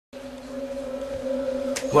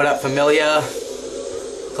What up, familia?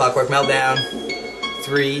 Clockwork Meltdown.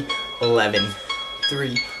 311.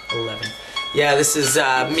 311. Yeah, this is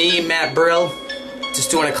me, Matt Brill.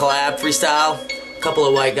 Just doing a collab, freestyle. A couple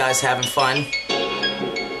of white guys having fun.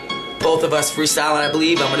 Both of us freestyling, I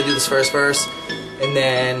believe. I'm gonna do this first verse. And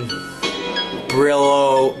then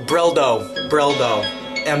Brildo,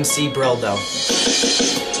 mcbrildo.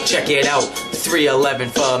 Check it out. 311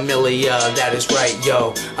 familia, that is right,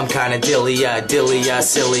 yo. I'm kinda dilly,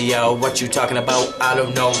 silly, yo. What you talking about? I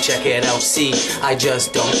don't know, check it out. See, I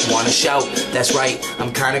just don't wanna shout. That's right,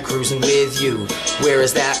 I'm kinda cruising with you. Where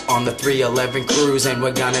is that? On the 311 cruise, and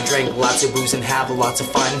we're gonna drink lots of booze and have lots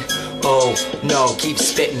of fun. Oh, no, keep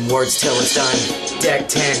spitting words till it's done. Deck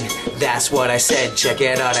 10, that's what I said. Check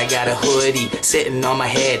it out, I got a hoodie sitting on my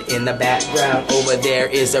head. In the background over there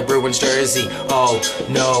is a Bruins jersey. Oh,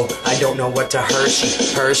 no, I don't know what to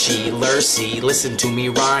Hershey, Lurcy. Listen to me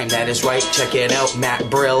rhyme, that is right, check it out. Matt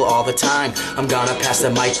Brill all the time. I'm gonna pass the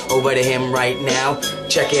mic over to him right now.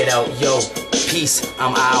 Check it out, yo, peace,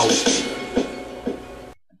 I'm out.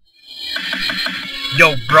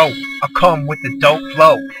 Yo, bro, I come with the dope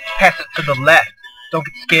flow. Pass it to the left. Don't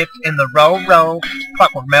get skipped in the row.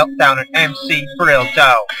 Clockwork Meltdown and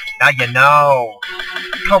mcbrildo. Now you know.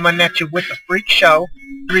 Coming at you with a freak show.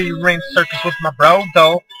 3-ring circus with my bro,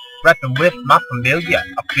 though. Reppin' with my familia.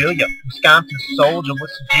 I feel ya. Wisconsin soldier,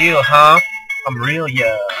 what's the deal, huh? I'm real,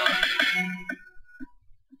 yeah.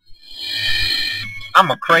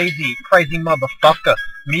 I'm a crazy motherfucker.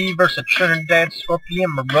 Me versus Trinidad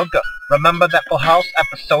Scorpion Maruga. Remember that Full House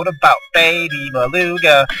episode about Baby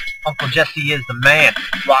Beluga? Uncle Jesse is the man,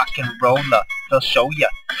 rock and roller. He'll show ya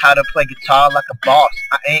how to play guitar like a boss.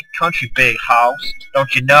 I ain't country, big house,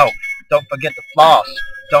 don't you know? Don't forget the floss.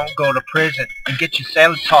 Don't go to prison and get your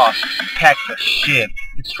salad tossed. Pack the shiv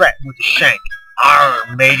and strapped with the shank.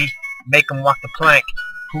 Arr, matey, make 'em walk the plank.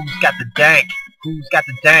 Who's got the dank? Who's got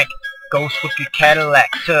the dank? Go swip your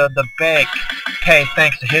Cadillac to the bank. Pay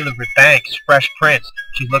thanks to Hillary Banks, Fresh Prince.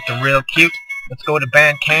 She's looking real cute. Let's go to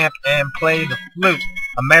band camp and play the flute.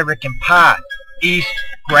 American Pie, East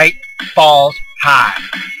Great Falls High.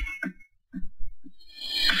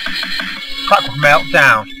 Clockwork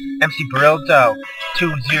Meltdown, mcbrildo,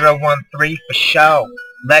 2013 for show.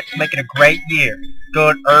 Let's make it a great year.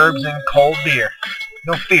 Good herbs and cold beer.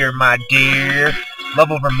 No fear, my dear.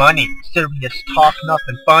 Love over money, serious talk,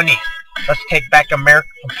 nothing funny. Let's take back America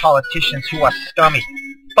from politicians who are scummy.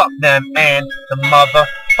 Fuck them and the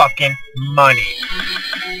motherfucking money.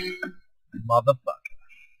 Motherfucker.